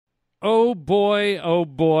oh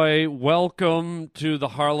boy, welcome to the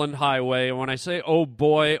Harland Highway. And when I say oh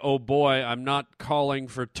boy, I'm not calling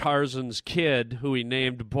for Tarzan's kid, who he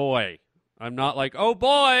named Boy. I'm not like, oh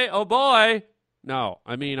boy. No,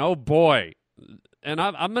 I mean, oh boy. And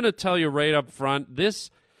I'm going to tell you right up front, this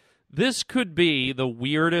could be the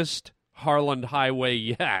weirdest Harland Highway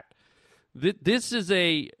yet. This is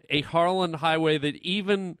a Harland Highway that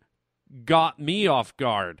even got me off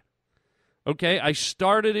guard. Okay, I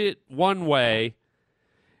started it one way,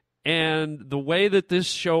 and the way that this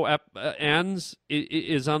show ends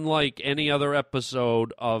is unlike any other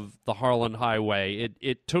episode of the Harland Highway.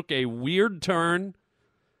 It took a weird turn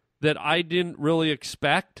that I didn't really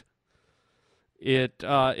expect.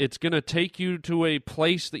 It's going to take you to a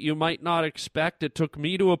place that you might not expect. It took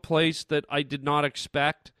me to a place that I did not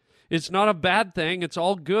expect. It's not a bad thing. It's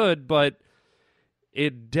all good, but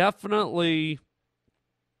it definitely...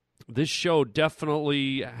 This show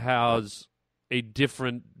definitely has a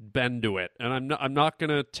different bend to it, and I'm not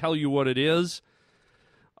going to tell you what it is.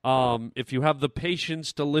 If you have the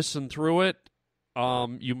patience to listen through it,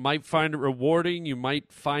 you might find it rewarding. You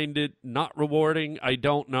might find it not rewarding. I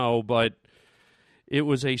don't know, but it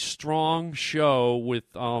was a strong show with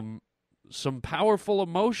some powerful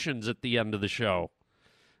emotions at the end of the show.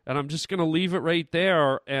 And I'm just going to leave it right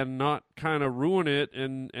there and not kind of ruin it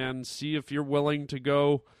and see if you're willing to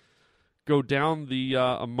go down the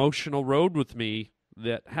emotional road with me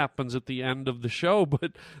that happens at the end of the show.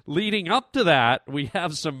 But leading up to that, we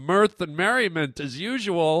have some mirth and merriment as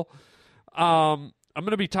usual. I'm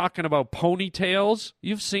going to be talking about ponytails.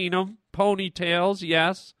 You've seen them. Ponytails,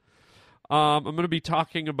 yes. I'm going to be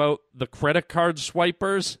talking about the credit card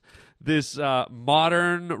swipers, this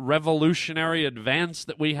modern revolutionary advance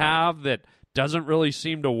that we have that doesn't really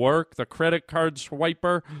seem to work, the credit card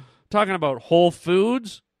swiper. Talking about Whole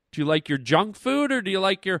Foods. Do you like your junk food or do you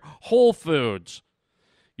like your whole foods,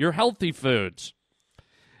 your healthy foods?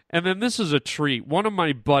 And then this is a treat. One of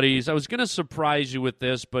my buddies, I was going to surprise you with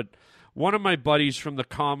this, but one of my buddies from the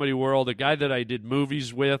comedy world, a guy that I did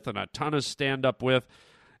movies with and a ton of stand-up with,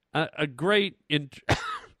 a great...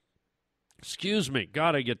 Excuse me.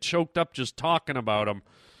 God, I get choked up just talking about him.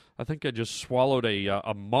 I think I just swallowed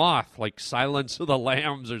a moth, like Silence of the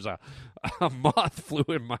Lambs. There's a moth flew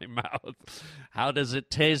in my mouth. How does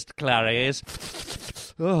it taste,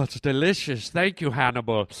 Clarice? Oh, it's delicious. Thank you,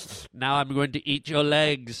 Hannibal. Now I'm going to eat your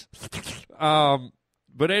legs. But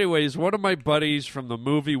anyways, one of my buddies from the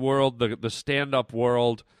movie world, the stand-up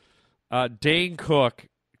world, Dane Cook,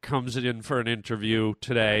 comes in for an interview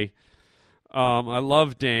today. I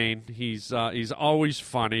love Dane. He's always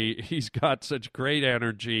funny. He's got such great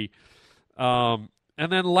energy. And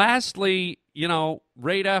then lastly,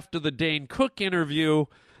 right after the Dane Cook interview,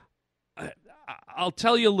 I'll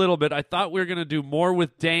tell you a little bit. I thought we were going to do more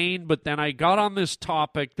with Dane, but then I got on this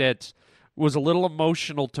topic that was a little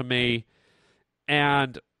emotional to me,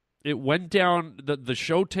 and it went down. The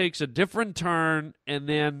show takes a different turn, and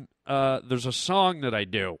then there's a song that I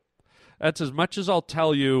do. That's as much as I'll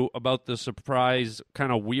tell you about the surprise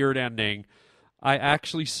kind of weird ending. I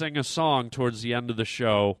actually sing a song towards the end of the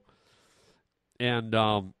show, and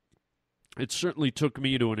it certainly took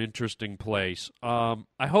me to an interesting place.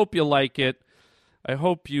 I hope you like it. I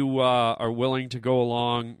hope you are willing to go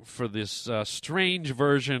along for this strange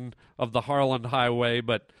version of the Harland Highway,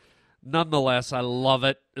 but nonetheless, I love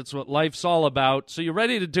it. It's what life's all about. So you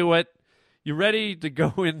ready to do it? You ready to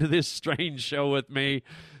go into this strange show with me?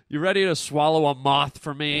 You ready to swallow a moth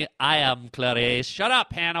for me? I am, Clarice. Shut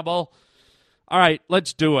up, Hannibal. All right,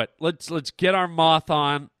 let's do it. Let's get our moth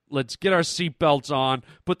on. Let's get our seatbelts on.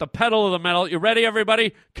 Put the pedal to the metal. You ready,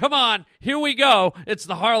 everybody? Come on. Here we go. It's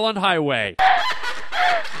the Harland Highway.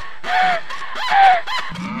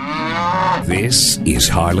 This is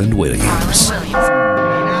Harland Williams.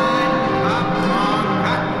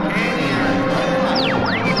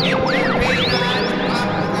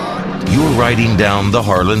 You're riding down the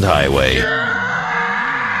Harland Highway.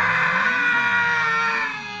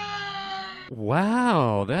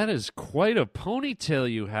 Wow, that is quite a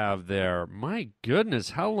ponytail you have there. My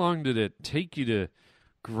goodness, how long did it take you to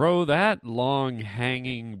grow that long,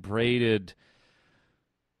 hanging, braided,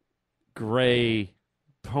 gray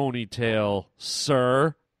ponytail,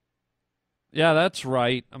 sir? Yeah, that's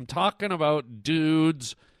right. I'm talking about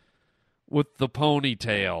dudes with the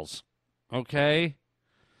ponytails, okay?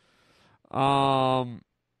 And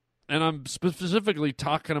I'm specifically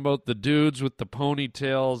talking about the dudes with the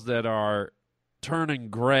ponytails that are turning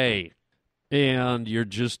gray. And you're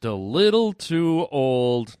just a little too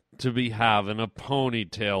old to be having a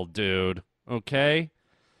ponytail, dude. Okay?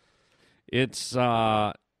 It's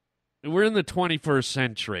we're in the 21st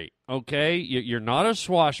century, okay? You're not a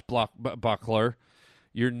swashbuckler.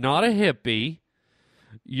 You're not a hippie.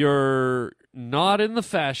 You're not in the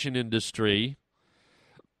fashion industry.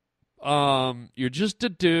 You're just a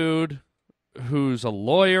dude who's a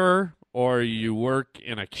lawyer, or you work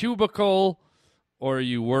in a cubicle, or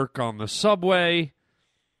you work on the subway.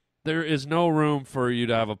 There is no room for you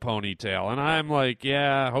to have a ponytail. And I'm like,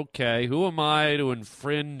 yeah, okay, who am I to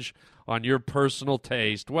infringe on your personal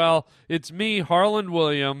taste? Well, it's me, Harland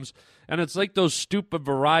Williams, and it's like those stupid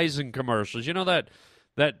Verizon commercials. You know that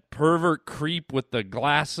pervert creep with the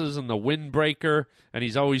glasses and the windbreaker, and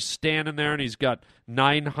he's always standing there, and he's got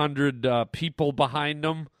 900 people behind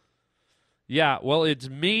him? Yeah, well, it's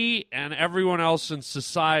me and everyone else in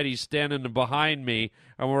society standing behind me,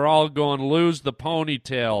 and we're all going, lose the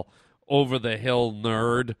ponytail over the hill,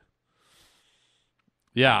 nerd.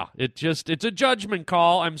 Yeah, it's a judgment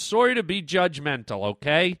call. I'm sorry to be judgmental,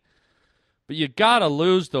 okay? But you gotta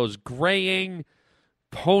lose those graying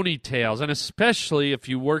ponytails, and especially if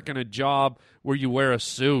you work in a job where you wear a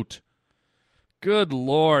suit. Good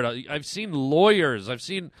Lord, I've seen lawyers.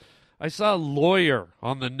 I saw a lawyer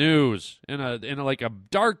on the news in a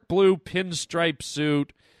dark blue pinstripe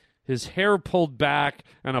suit, his hair pulled back,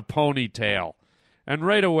 and a ponytail. And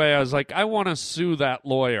right away I was like, I want to sue that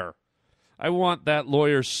lawyer. I want that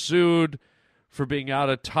lawyer sued for being out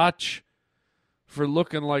of touch, for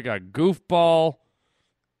looking like a goofball,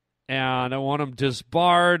 and I want him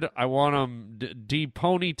disbarred. I want him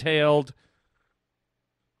de-ponytailed.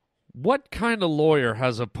 What kind of lawyer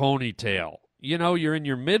has a ponytail? You know, you're in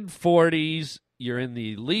your mid-40s, you're in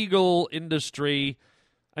the legal industry.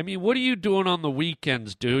 I mean, what are you doing on the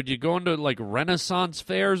weekends, dude? You going to, like, Renaissance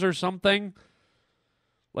fairs or something?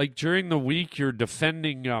 Like, during the week, you're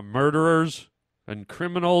defending murderers and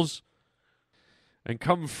criminals. And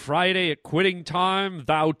come Friday at quitting time,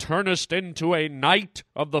 thou turnest into a knight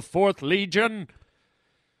of the 4th Legion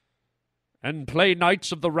and play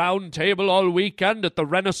Knights of the Round Table all weekend at the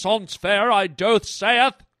Renaissance fair, I doth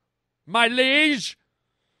saith. My liege?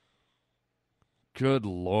 Good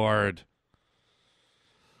Lord.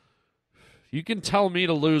 You can tell me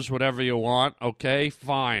to lose whatever you want, okay?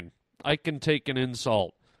 Fine. I can take an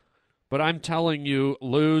insult. But I'm telling you,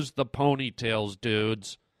 lose the ponytails,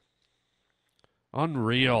 dudes.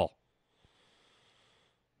 Unreal.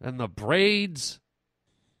 And the braids.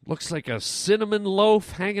 Looks like a cinnamon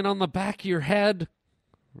loaf hanging on the back of your head.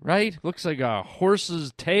 Right? Looks like a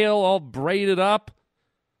horse's tail all braided up.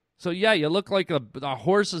 So, yeah, you look like a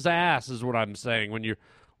horse's ass is what I'm saying. When you're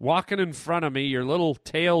walking in front of me, your little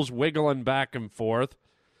tail's wiggling back and forth.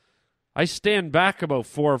 I stand back about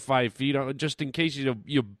 4 or 5 feet just in case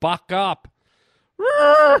you buck up.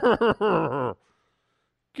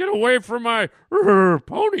 Get away from my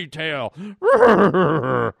ponytail.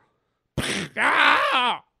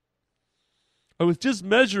 Ah! I was just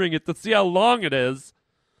measuring it to see how long it is.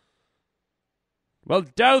 Well,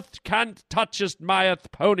 doth can't touchest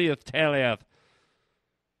myeth ponyeth taileth.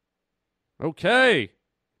 Okay.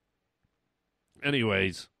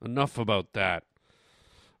 Anyways, enough about that.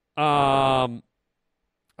 I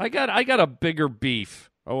got a bigger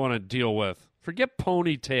beef I want to deal with. Forget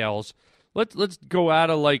ponytails. Let's go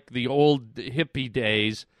out of like the old hippie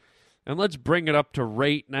days, and let's bring it up to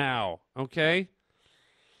right now. Okay.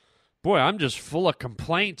 Boy, I'm just full of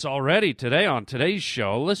complaints already today on today's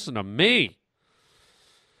show. Listen to me.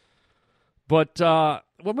 But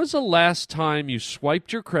when was the last time you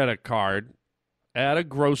swiped your credit card at a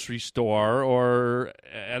grocery store or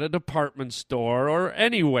at a department store or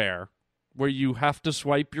anywhere where you have to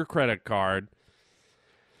swipe your credit card,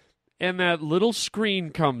 and that little screen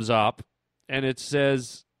comes up and it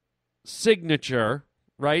says signature,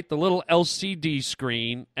 right? The little LCD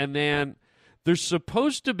screen, and then there's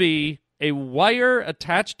supposed to be a wire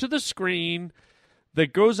attached to the screen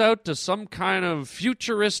that goes out to some kind of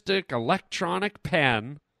futuristic electronic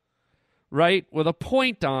pen, right, with a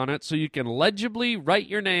point on it so you can legibly write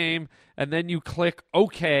your name, and then you click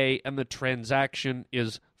OK, and the transaction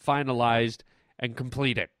is finalized and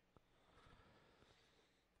completed.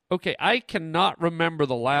 Okay, I cannot remember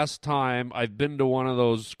the last time I've been to one of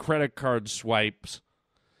those credit card swipes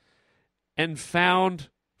and found,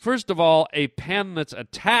 first of all, a pen that's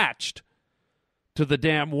attached to the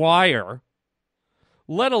damn wire,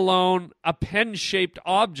 let alone a pen-shaped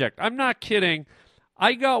object. I'm not kidding.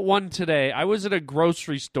 I got one today. I was at a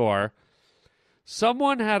grocery store.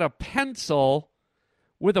 Someone had a pencil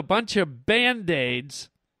with a bunch of Band-Aids,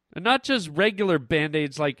 and not just regular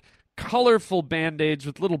Band-Aids, like colorful Band-Aids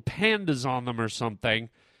with little pandas on them or something,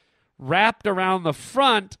 wrapped around the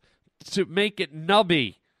front to make it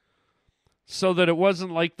nubby. so that it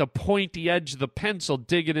wasn't like the pointy edge of the pencil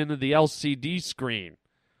digging into the LCD screen.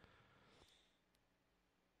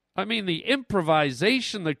 I mean, the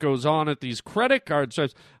improvisation that goes on at these credit card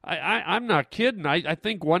swipes, I'm not kidding. I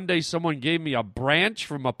think one day someone gave me a branch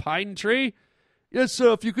from a pine tree. Yes,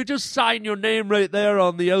 sir, if you could just sign your name right there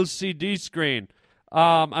on the LCD screen.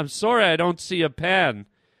 I'm sorry, I don't see a pen.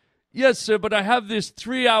 Yes, sir, but I have this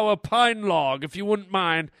 3-hour pine log, if you wouldn't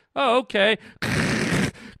mind. Oh, okay.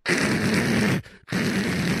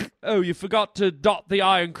 Oh, you forgot to dot the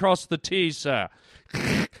I and cross the T, sir.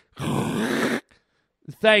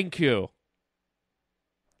 Thank you.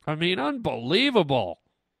 I mean, unbelievable.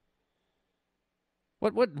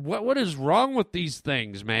 What is wrong with these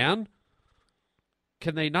things, man?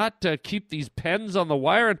 Can they not keep these pens on the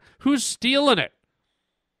wire? And who's stealing it?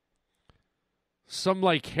 Some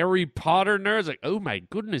like Harry Potter nerds, like, oh my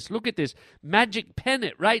goodness, look at this magic pen.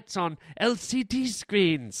 It writes on LCD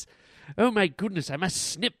screens. Oh my goodness, I must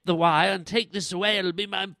snip the wire and take this away. It'll be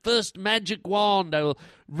my first magic wand. I will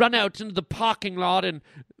run out into the parking lot and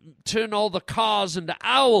turn all the cars into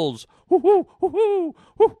owls. Hoo-hoo, hoo-hoo,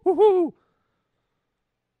 hoo-hoo.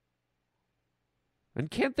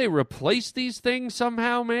 And can't they replace these things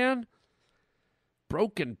somehow, man?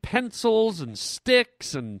 Broken pencils and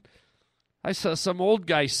sticks, and I saw some old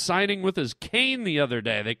guy signing with his cane the other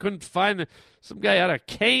day. They couldn't find some guy had a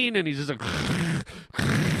cane, and he's just like...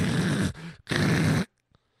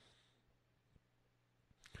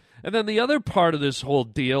 And then the other part of this whole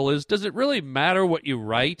deal is, does it really matter what you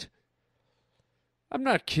write? I'm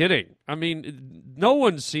not kidding. I mean, no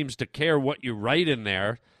one seems to care what you write in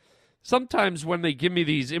there. Sometimes when they give me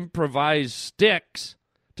these improvised sticks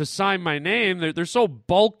to sign my name, they're so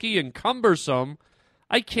bulky and cumbersome,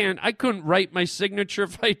 I couldn't write my signature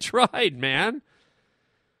if I tried, man.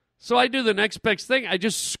 So I do the next best thing. I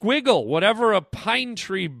just squiggle whatever a pine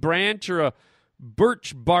tree branch or a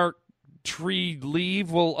birch bark tree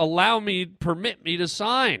leaf will permit me to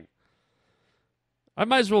sign. I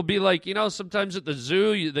might as well be like, sometimes at the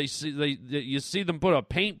zoo you see them put a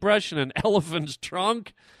paintbrush in an elephant's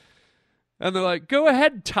trunk, and they're like, "Go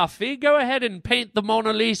ahead, Tuffy, go ahead and paint the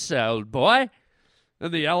Mona Lisa, old boy."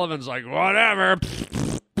 And the elephant's like, "Whatever."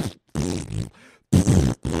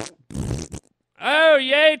 Oh,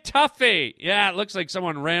 yay, Tuffy. Yeah, it looks like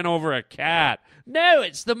someone ran over a cat. No,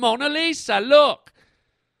 it's the Mona Lisa, look.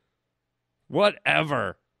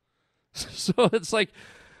 Whatever. So it's like,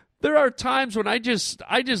 there are times when I just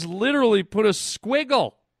literally put a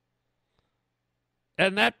squiggle.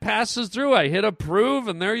 And that passes through. I hit approve,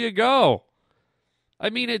 and there you go. I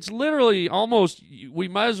mean, it's literally almost, we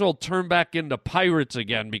might as well turn back into pirates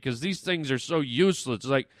again, because these things are so useless. It's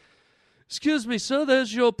like, excuse me, sir,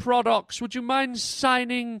 there's your products. Would you mind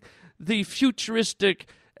signing the futuristic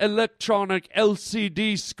electronic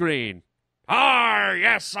LCD screen? Ah,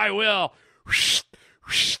 yes, I will.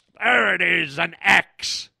 There it is, an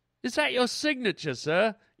X. Is that your signature,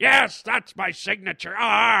 sir? Yes, that's my signature.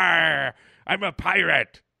 Arr, I'm a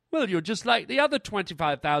pirate. Well, you're just like the other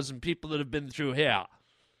 25,000 people that have been through here.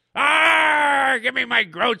 Arr, give me my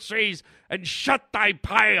groceries and shut thy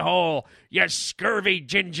pie hole, you scurvy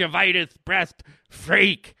gingivitis-breathed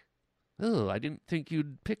freak. Oh, I didn't think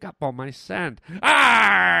you'd pick up on my scent.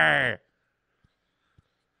 Arr!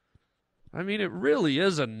 I mean, it really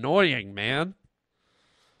is annoying, man.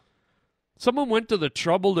 Someone went to the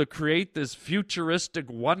trouble to create this futuristic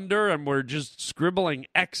wonder, and we're just scribbling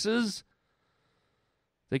X's.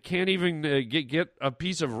 They can't even get a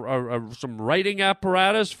piece of some writing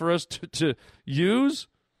apparatus for us to use.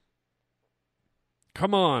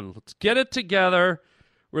 Come on, let's get it together.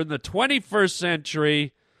 We're in the 21st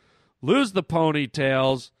century. Lose the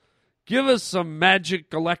ponytails. Give us some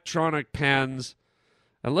magic electronic pens.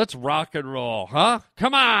 And let's rock and roll, huh?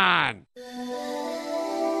 Come on!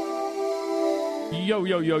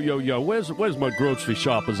 Yo. Where's my grocery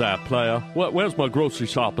shoppers at, player? Where's my grocery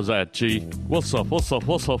shoppers at, G? What's up?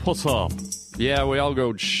 Yeah, we all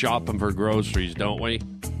go shopping for groceries, don't we?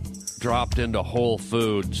 Dropped into Whole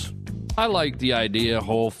Foods. I like the idea of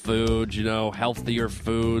Whole Foods, healthier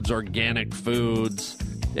foods, organic foods.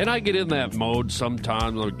 And I get in that mode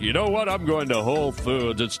sometimes, like, you know what? I'm going to Whole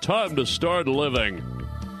Foods. It's time to start living.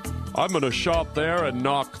 I'm going to shop there and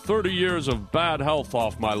knock 30 years of bad health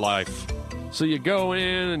off my life. So you go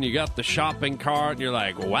in and you got the shopping cart and you're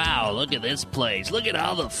like, wow, look at this place. Look at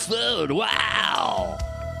all the food. Wow.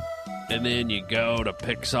 And then you go to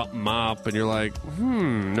pick something up and you're like,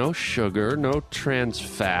 no sugar, no trans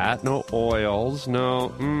fat, no oils, no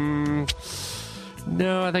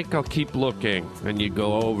No, I think I'll keep looking. And you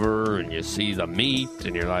go over and you see the meat,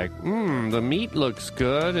 and you're like, the meat looks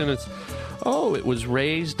good. And it was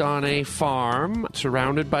raised on a farm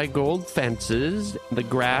surrounded by gold fences. The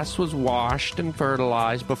grass was washed and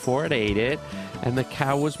fertilized before it ate it. And the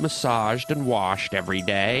cow was massaged and washed every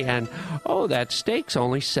day. And, that steak's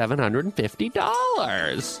only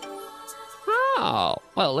 $750. Oh,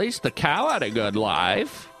 well, at least the cow had a good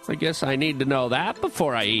life. I guess I need to know that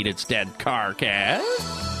before I eat its dead carcass.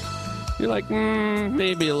 You're like,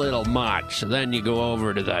 maybe a little much. So then you go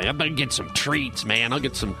over to I'm going to get some treats, man. I'll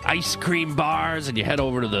get some ice cream bars, and you head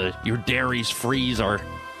over to your dairy's freezer.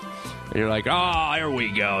 And you're like, here we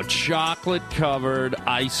go. Chocolate-covered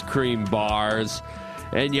ice cream bars.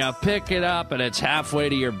 And you pick it up, and it's halfway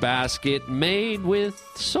to your basket, made with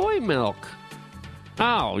soy milk.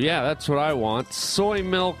 Oh, yeah, that's what I want. Soy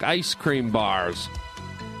milk ice cream bars.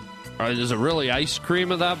 Is it really ice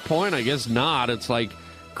cream at that point? I guess not. It's like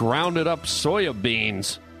grounded up soya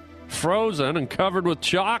beans, frozen and covered with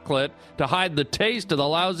chocolate to hide the taste of the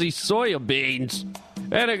lousy soya beans.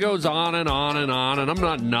 And it goes on and on and on. And I'm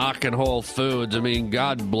not knocking Whole Foods. I mean,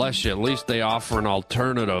 God bless you. At least they offer an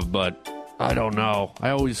alternative. But I don't know. I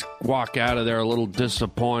always walk out of there a little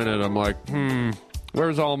disappointed. I'm like,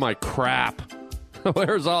 where's all my crap?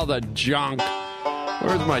 Where's all the junk?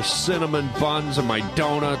 Where's my cinnamon buns and my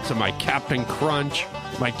donuts and my Captain Crunch,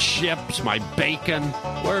 my chips, my bacon?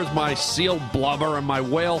 Where's my seal blubber and my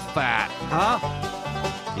whale fat? Huh?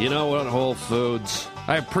 You know what, Whole Foods?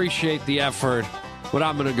 I appreciate the effort, but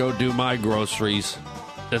I'm going to go do my groceries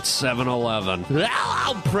at 7-Eleven.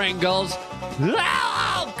 Hello, Pringles.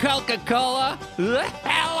 Hello, Coca-Cola.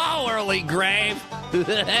 Hello, Early Grave.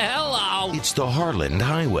 Hello. It's the Harland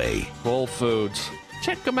Highway. Whole Foods.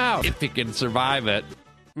 Check them out if you can survive it.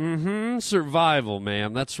 Survival,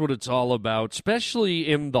 man. That's what it's all about, especially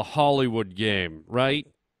in the Hollywood game, right?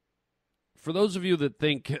 For those of you that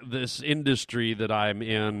think this industry that I'm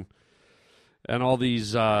in and all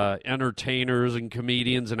these entertainers and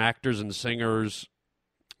comedians and actors and singers,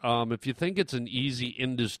 if you think it's an easy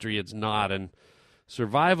industry, it's not. And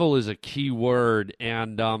survival is a key word.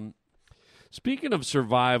 And speaking of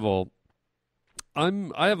survival,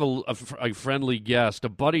 I have a friendly guest. A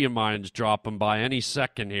buddy of mine's dropping by any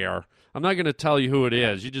second here. I'm not going to tell you who it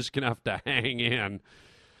is. You're just going to have to hang in.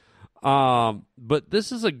 But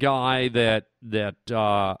this is a guy that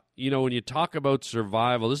when you talk about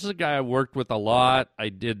survival, this is a guy I worked with a lot. I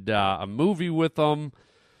did a movie with him.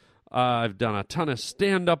 I've done a ton of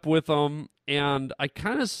stand-up with him. And I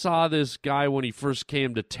kind of saw this guy when he first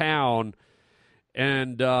came to town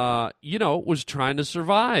and, was trying to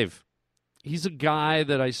survive. He's a guy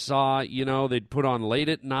that I saw, they'd put on late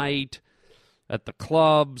at night at the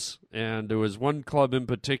clubs, and there was one club in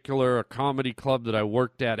particular, a comedy club that I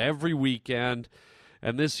worked at every weekend,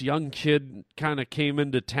 and this young kid kind of came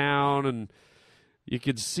into town, and you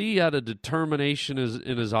could see he had a determination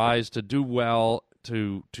in his eyes to do well,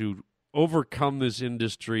 to overcome this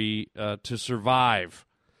industry, to survive.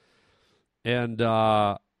 And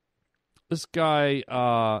this guy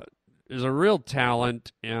is a real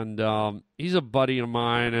talent, and he's a buddy of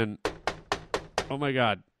mine, and oh my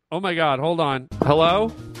God, hold on. Hello?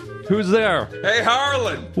 Who's there? Hey,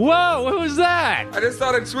 Harlan! Whoa, who's that? I just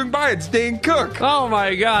thought I'd swing by. It's Dane Cook. Oh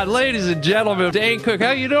my God, ladies and gentlemen, Dane Cook,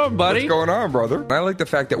 how you doing, buddy? What's going on, brother? I like the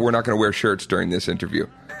fact that we're not going to wear shirts during this interview.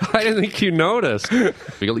 I didn't think you noticed.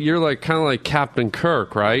 You're like kind of like Captain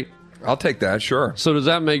Kirk, right? I'll take that, sure. So does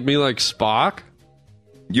that make me like Spock?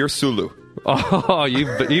 You're Sulu. Oh, you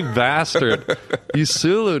bastard. You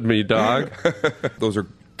Sulu'd me, dog. Those are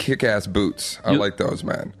kick-ass boots. I like those,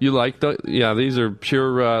 man. You like the? Yeah, these are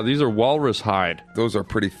pure. These are walrus hide. Those are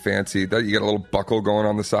pretty fancy. You got a little buckle going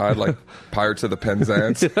on the side, like Pirates of the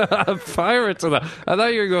Penzance. Pirates of the. I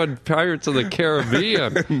thought you were going Pirates of the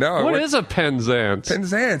Caribbean. No. What is a Penzance?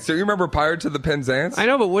 Penzance. Do you remember Pirates of the Penzance? I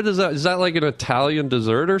know, but what is that? Is that like an Italian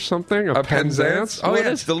dessert or something? A Penzance? Oh, yeah.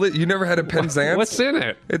 It's you never had a Penzance? What's in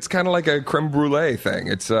it? It's kind of like a creme brulee thing.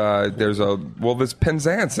 It's there's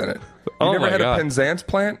Penzance in it. You never had a Penzance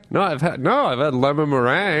plant? No, I've had lemon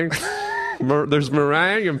meringue. There's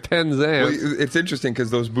meringue and Penzance. Well, it's interesting because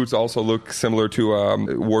those boots also look similar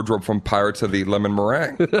to wardrobe from Pirates of the Lemon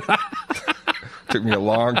Meringue. Took me a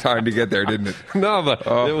long time to get there, didn't it? No, but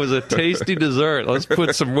it was a tasty dessert. Let's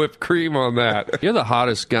put some whipped cream on that. You're the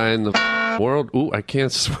hottest guy in the world. Ooh, I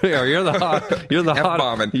can't swear. You're the hottest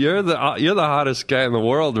guy in the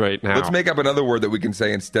world right now. Let's make up another word that we can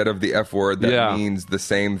say instead of the F word that means the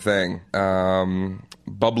same thing.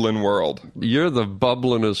 Bubbling world. You're the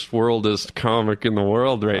bubblingest, worldest comic in the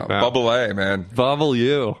world right now. Bubble A, man. Bubble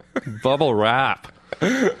you. Bubble rap.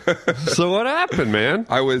 So what happened, man?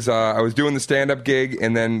 I was doing the stand-up gig,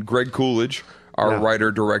 and then Greg Coolidge, our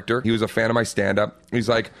writer-director, he was a fan of my stand-up. He's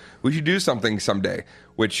like, we should do something someday,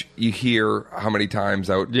 which you hear how many times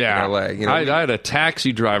out in L.A. You know, I had a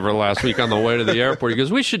taxi driver last week on the way to the airport. He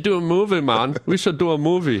goes, we should do a movie, man. We should do a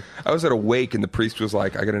movie. I was at a wake, and the priest was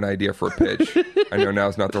like, I got an idea for a pitch. I know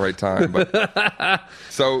now's not the right time. But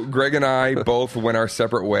so Greg and I both went our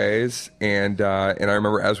separate ways, and I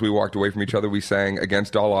remember as we walked away from each other, we sang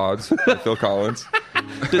Against All Odds by Phil Collins.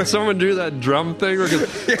 Did someone do that drum thing? Where it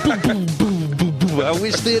goes, boom, boom, boom, boom, boom. I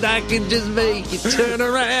wish that I could just make it turn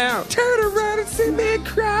around. Turn around and see me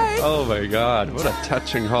cry. Oh, my God. What a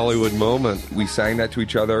touching Hollywood moment. We sang that to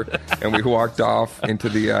each other, and we walked off into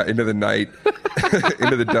the night,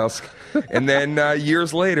 into the dusk. And then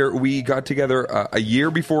years later, we got together a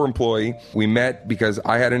year before Employee. We met because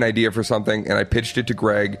I had an idea for something, and I pitched it to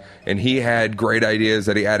Greg, and he had great ideas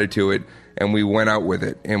that he added to it, and we went out with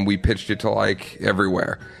it, and we pitched it to, like,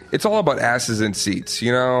 everywhere. It's all about asses in seats,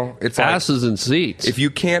 you know? It's like, asses in seats. if you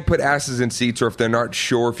can't put asses in seats, or if they're not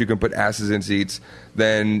sure if you can put asses in seats,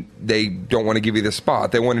 then they don't want to give you the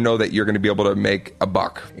spot. They want to know that you're going to be able to make a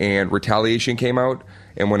buck. And Retaliation came out,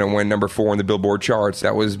 and when it went number 4 on the Billboard charts,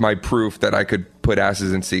 that was my proof that I could put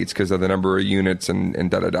asses in seats because of the number of units and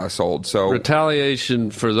da-da-da sold. So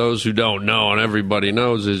Retaliation, for those who don't know, and everybody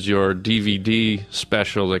knows, is your DVD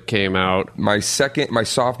special that came out. my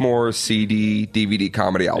sophomore CD DVD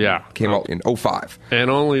comedy album came out in 2005. And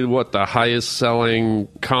only, the highest selling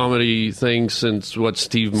comedy thing since,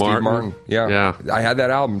 Steve Martin? Steve Martin, yeah. I had that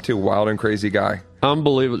album too, Wild and Crazy Guy.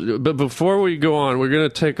 Unbelievable. But before we go on, we're going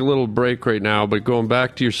to take a little break right now, but going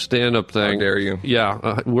back to your stand-up thing. How dare you?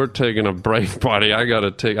 Yeah, we're taking a break, buddy. I got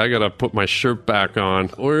to put my shirt back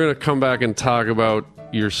on. We're going to come back and talk about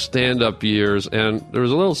your stand-up years, and there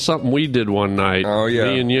was a little something we did one night. Oh,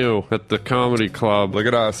 yeah. Me and you at the comedy club. Look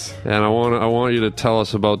at us. And I want you to tell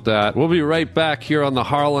us about that. We'll be right back here on the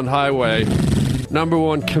Harland Highway.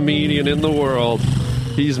 #1 comedian in the world.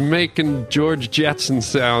 He's making George Jetson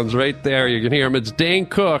sounds right there. You can hear him. It's Dane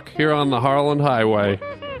Cook here on the Harland Highway.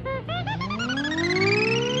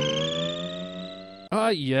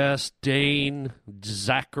 Yes, Dane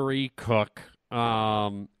Zachary Cook.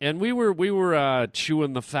 And we were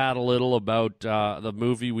chewing the fat a little about the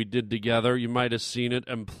movie we did together. You might have seen it,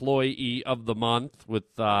 Employee of the Month,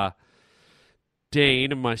 with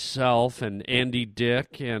Dane and myself and Andy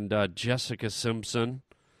Dick and Jessica Simpson.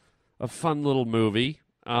 A fun little movie.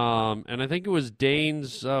 And I think it was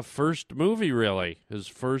Dane's first movie, really. His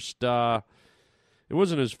first, it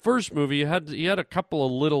wasn't his first movie. He had a couple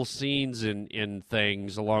of little scenes in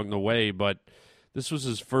things along the way, but this was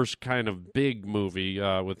his first kind of big movie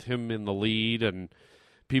with him in the lead and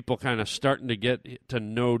people kind of starting to get to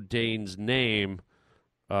know Dane's name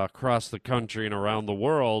across the country and around the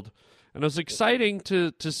world. And it was exciting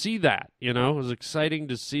to see that, you know. It was exciting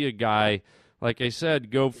to see a guy, like I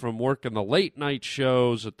said, go from working the late night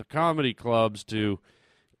shows at the comedy clubs to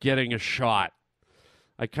getting a shot.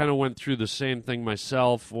 I kind of went through the same thing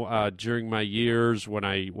myself during my years when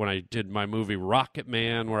I did my movie Rocket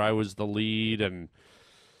Man, where I was the lead and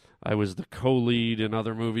I was the co-lead in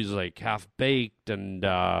other movies like Half Baked and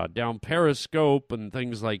Down Periscope and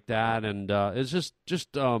things like that. And it's just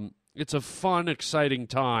it's a fun, exciting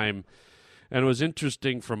time. And it was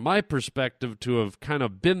interesting from my perspective to have kind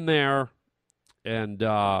of been there and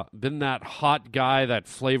been that hot guy, that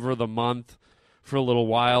flavor of the month for a little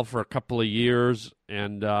while, for a couple of years.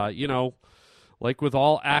 And, you know, like with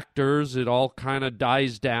all actors, it all kind of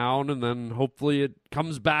dies down and then hopefully it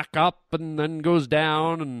comes back up and then goes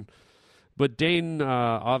down. But Dane,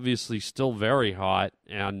 obviously still very hot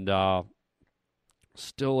and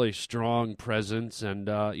still a strong presence. And,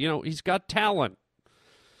 you know, he's got talent.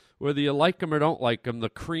 Whether you like him or don't like him, the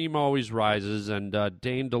cream always rises, and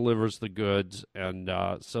Dane delivers the goods. And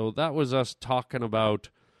so that was us talking about,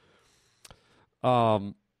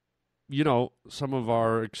 you know, some of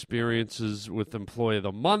our experiences with Employee of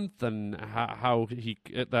the Month and how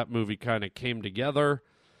that movie kind of came together.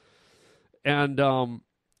 And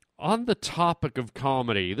on the topic of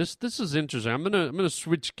comedy, this is interesting. I'm gonna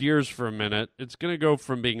switch gears for a minute. It's gonna go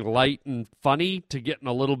from being light and funny to getting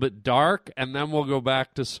a little bit dark, and then we'll go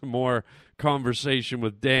back to some more conversation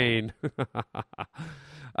with Dane.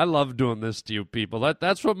 I love doing this to you people.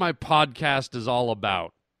 That's what my podcast is all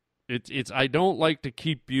about. It's I don't like to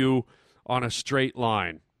keep you on a straight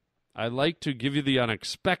line. I like to give you the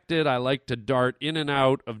unexpected. I like to dart in and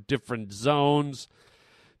out of different zones.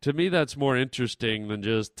 To me, that's more interesting than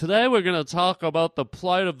just, today we're going to talk about the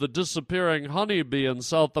plight of the disappearing honeybee in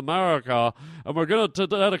South America, and we're going to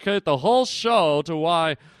dedicate the whole show to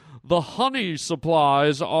why the honey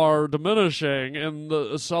supplies are diminishing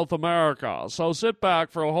in South America. So sit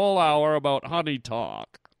back for a whole hour about honey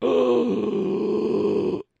talk.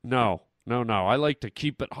 No. I like to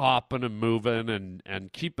keep it hopping and moving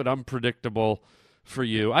and keep it unpredictable for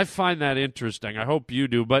you. I find that interesting. I hope you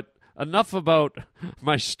do. But enough about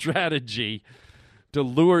my strategy to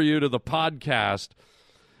lure you to the podcast.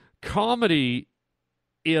 Comedy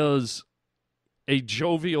is a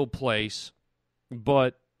jovial place,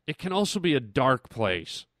 but it can also be a dark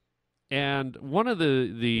place. And one of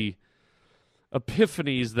the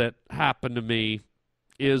epiphanies that happened to me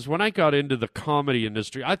is when I got into the comedy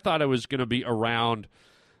industry, I thought I was going to be around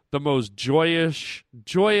the most joyous,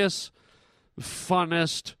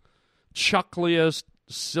 funnest, chuckliest,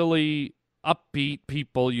 silly, upbeat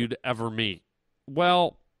people you'd ever meet.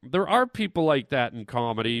 Well, there are people like that in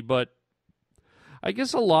comedy, but I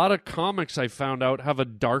guess a lot of comics I found out have a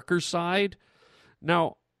darker side.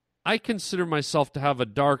 Now, I consider myself to have a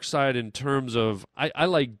dark side in terms of I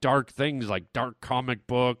like dark things like dark comic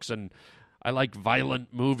books, and I like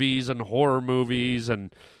violent movies and horror movies,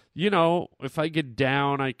 and if I get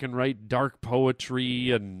down, I can write dark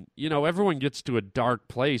poetry, and everyone gets to a dark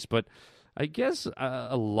place. But I guess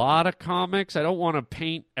a lot of comics, I don't want to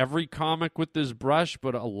paint every comic with this brush,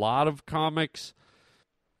 but a lot of comics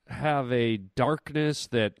have a darkness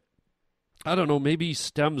that, I don't know, maybe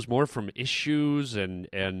stems more from issues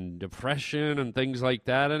and depression and things like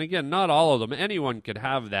that. And again, not all of them. Anyone could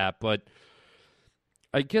have that, but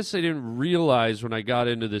I guess I didn't realize when I got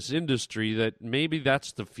into this industry that maybe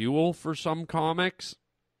that's the fuel for some comics.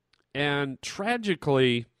 And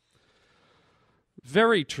tragically,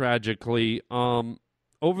 very tragically,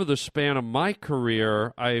 over the span of my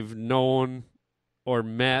career, I've known or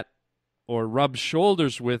met or rubbed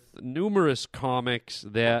shoulders with numerous comics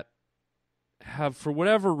that have, for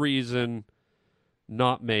whatever reason,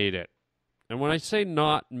 not made it. And when I say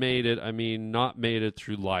not made it, I mean not made it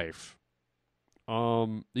through life.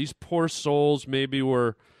 These poor souls maybe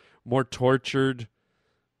were more tortured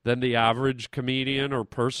than the average comedian or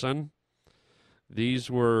person.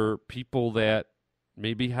 These were people that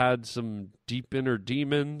maybe had some deep inner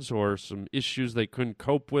demons or some issues they couldn't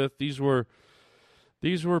cope with. These were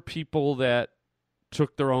people that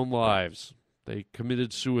took their own lives. They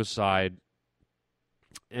committed suicide.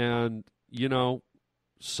 And,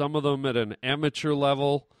 some of them at an amateur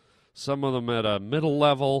level, some of them at a middle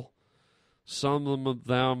level, some of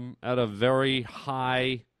them at a very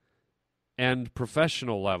high-end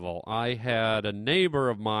professional level. I had a neighbor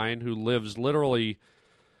of mine who lives literally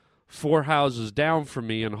 4 houses down from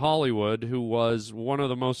me in Hollywood, who was one of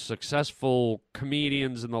the most successful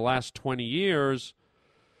comedians in the last 20 years,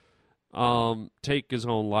 take his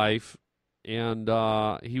own life. And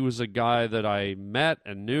he was a guy that I met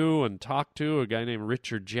and knew and talked to, a guy named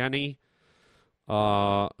Richard Jenny,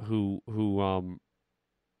 who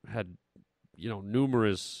had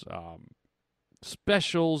numerous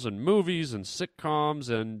specials and movies and sitcoms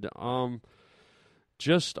and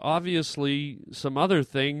just obviously some other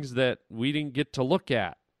things that we didn't get to look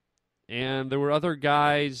at. And there were other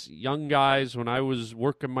guys, young guys, when I was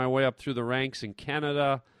working my way up through the ranks in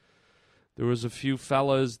Canada. There was a few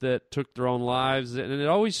fellas that took their own lives, and it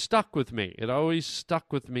always stuck with me. It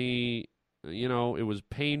was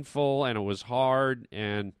painful, and it was hard,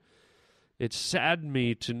 and it saddened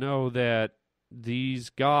me to know that these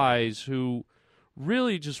guys who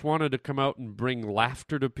really just wanted to come out and bring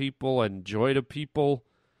laughter to people and joy to people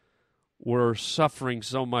were suffering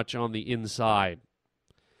so much on the inside.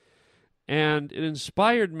 And it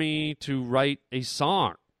inspired me to write a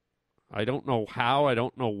song. I don't know how, I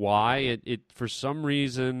don't know why. It for some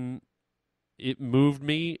reason, it moved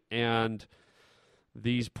me, and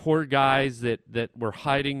these poor guys that were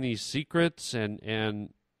hiding these secrets and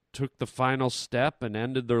took the final step and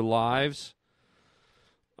ended their lives,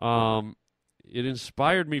 it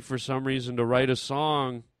inspired me for some reason to write a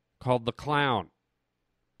song called The Clown.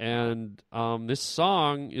 And this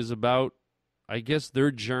song is about, I guess,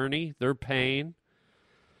 their journey, their pain.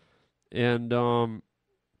 And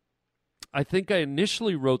I think I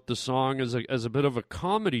initially wrote the song as a bit of a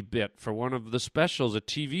comedy bit for one of the specials, a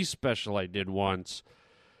TV special I did once.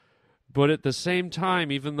 But at the same time,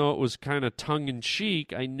 even though it was kind of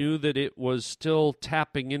tongue-in-cheek, I knew that it was still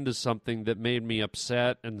tapping into something that made me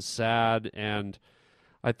upset and sad, and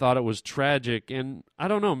I thought it was tragic. And I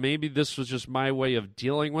don't know, maybe this was just my way of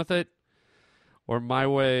dealing with it, or my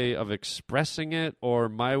way of expressing it, or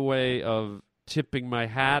my way of tipping my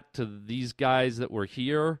hat to these guys that were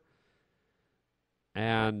here,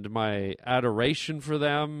 and my adoration for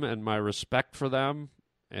them and my respect for them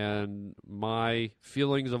and my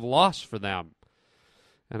feelings of loss for them.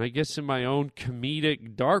 And I guess in my own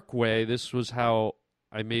comedic, dark way, this was how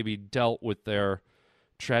I maybe dealt with their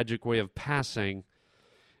tragic way of passing.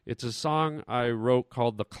 It's a song I wrote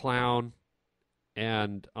called The Clown,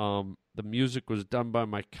 and the music was done by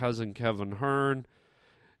my cousin Kevin Hearn,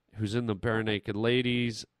 who's in the Bare Naked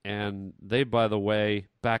Ladies, and they, by the way,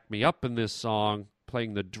 backed me up in this song,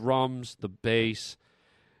 playing the drums, the bass,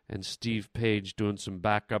 and Steve Page doing some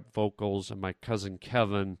backup vocals, and my cousin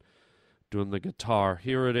Kevin doing the guitar.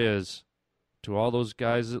 Here it is, to all those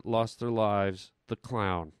guys that lost their lives, The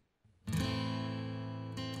Clown.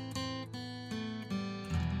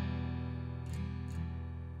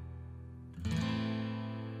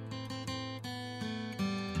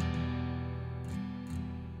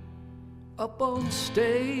 Up on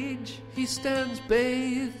stage, he stands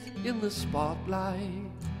bathed in the spotlight.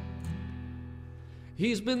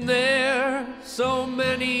 He's been there so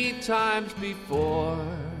many times before.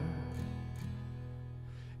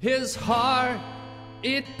 His heart,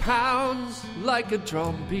 it pounds like a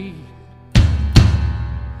drum beat,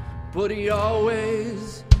 but he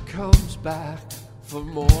always comes back for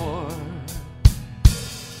more.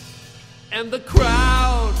 And the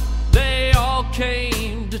crowd, they all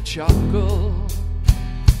came to chuckle.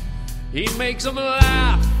 He makes them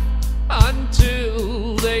laugh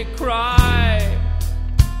until they cry.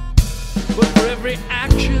 But for every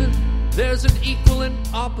action, there's an equal and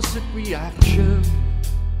opposite reaction.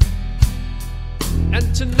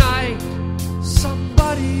 And tonight,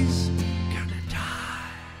 somebody's gonna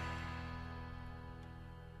die.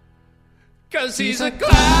 'Cause he's a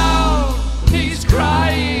clown, he's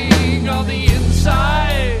crying on the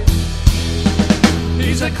inside.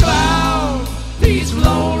 He's a clown, he's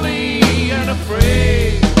lonely and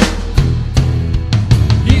afraid.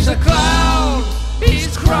 He's a clown,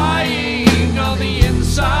 he's crying on the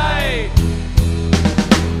inside.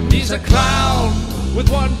 He's a clown with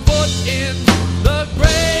one foot in the grave.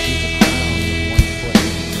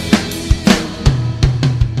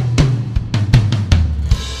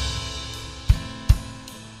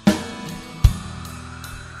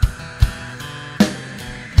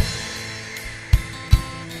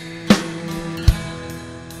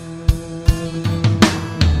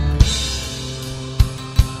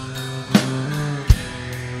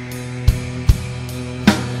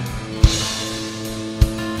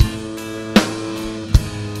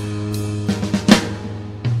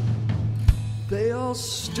 They all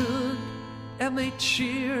stood and they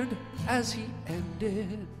cheered as he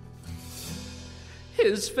ended.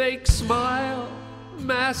 His fake smile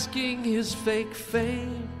masking his fake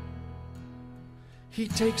fame. He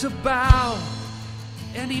takes a bow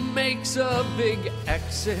and he makes a big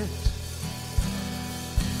exit,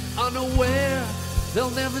 unaware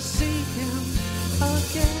they'll never see him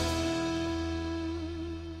again.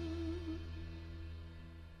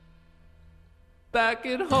 Back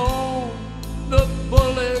at home, the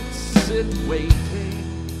bullets sit waiting.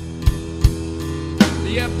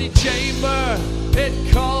 The empty chamber, it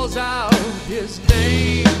calls out his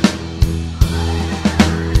name.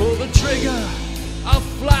 Pull the trigger, a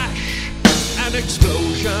flash, an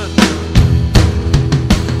explosion,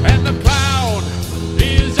 and the clown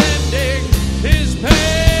is ending his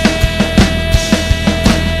pain.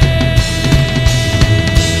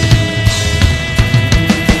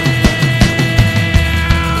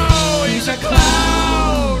 He's a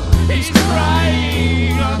clown, he's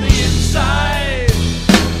crying on the inside.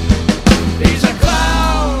 He's a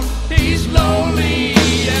clown, he's lonely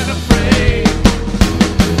and afraid.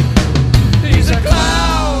 He's a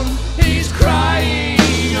clown, he's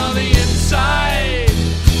crying on the inside.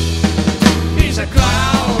 He's a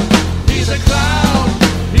clown, he's a clown,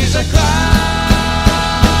 he's a clown.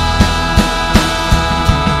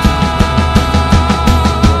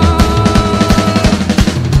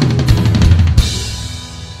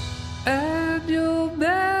 And you'll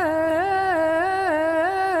never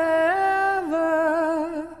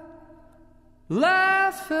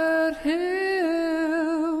laugh at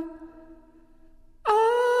him again.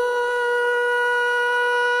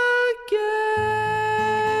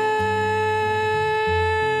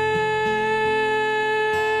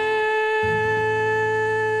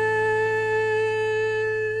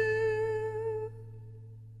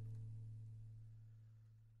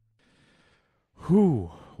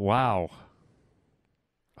 Whew, wow.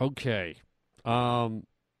 Okay.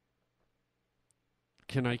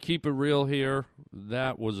 Can I keep it real here?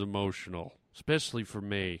 That was emotional, especially for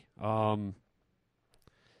me.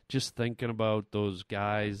 Just thinking about those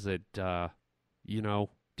guys that,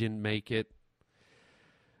 didn't make it.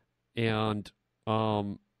 And,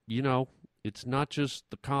 it's not just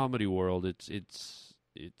the comedy world. It's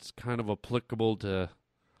kind of applicable to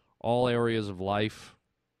all areas of life,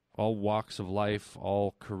 all walks of life,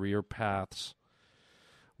 all career paths,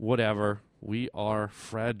 whatever. We are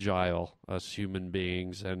fragile as human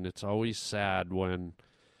beings, and it's always sad when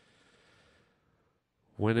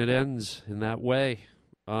it ends in that way.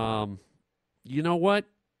 You know what?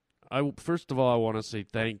 First of all, I want to say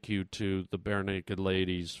thank you to the Bare Naked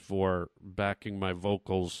Ladies for backing my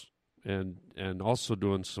vocals and also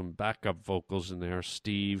doing some backup vocals in there.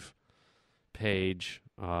 Steve, Paige,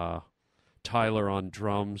 Tyler on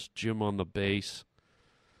drums, Jim on the bass,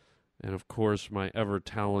 and of course my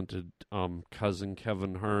ever-talented cousin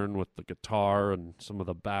Kevin Hearn with the guitar and some of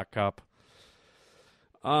the backup.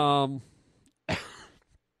 Wow.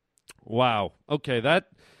 Okay, that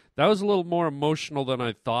was a little more emotional than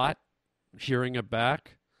I thought, hearing it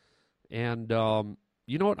back. And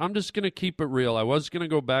you know what? I'm just going to keep it real. I was going to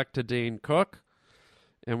go back to Dane Cook,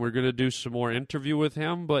 and we're going to do some more interview with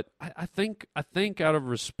him. But I think out of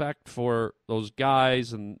respect for those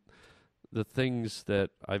guys and the things that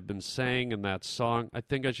I've been saying in that song, I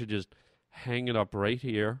think I should just hang it up right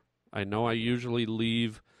here. I know I usually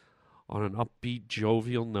leave on an upbeat,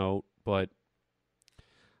 jovial note, but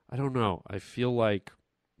I don't know. I feel like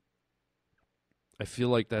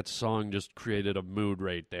that song just created a mood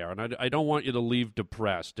right there. And I don't want you to leave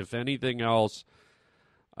depressed. If anything else,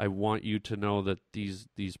 I want you to know that these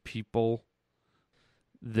people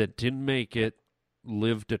that didn't make it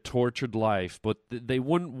lived a tortured life, but they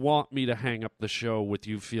wouldn't want me to hang up the show with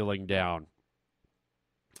you feeling down.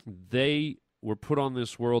 They were put on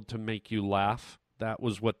this world to make you laugh. That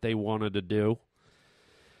was what they wanted to do.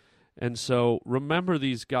 And so remember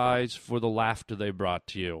these guys for the laughter they brought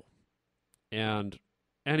to you. And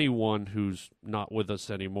anyone who's not with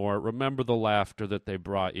us anymore, remember the laughter that they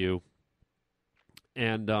brought you.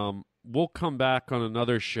 And we'll come back on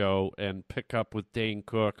another show and pick up with Dane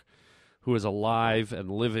Cook, who is alive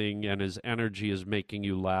and living, and his energy is making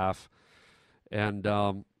you laugh. And,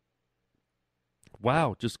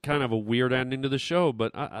 wow, just kind of a weird ending to the show,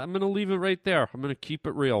 but I'm going to leave it right there. I'm going to keep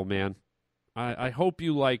it real, man. I hope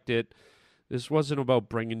you liked it. This wasn't about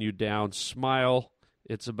bringing you down. Smile.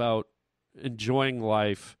 It's about enjoying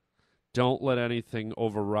life. Don't let anything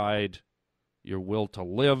override your will to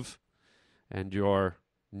live and your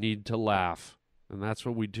need to laugh. And that's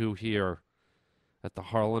what we do here at the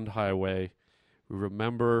Harland Highway. We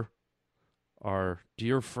remember our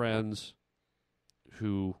dear friends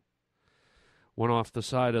who went off the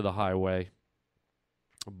side of the highway,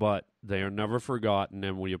 but they are never forgotten,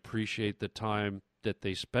 and we appreciate the time that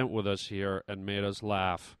they spent with us here and made us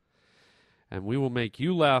laugh. And we will make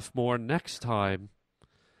you laugh more next time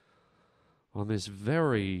on this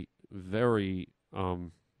very, very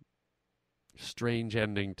strange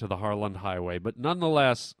ending to the Harland Highway. But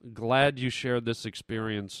nonetheless, glad you shared this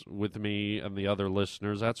experience with me and the other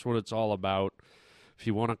listeners. That's what it's all about. If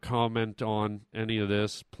you want to comment on any of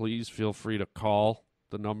this, please feel free to call.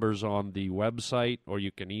 The number's on the website, or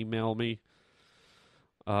you can email me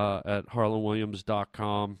at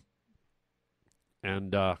harlanwilliams.com.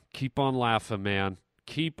 And keep on laughing, man.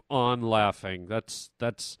 Keep on laughing.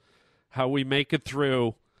 That's how we make it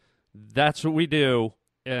through. That's what we do.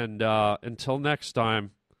 And until next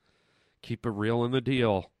time, keep it real in the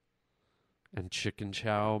deal. And chicken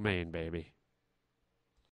chow mein, baby.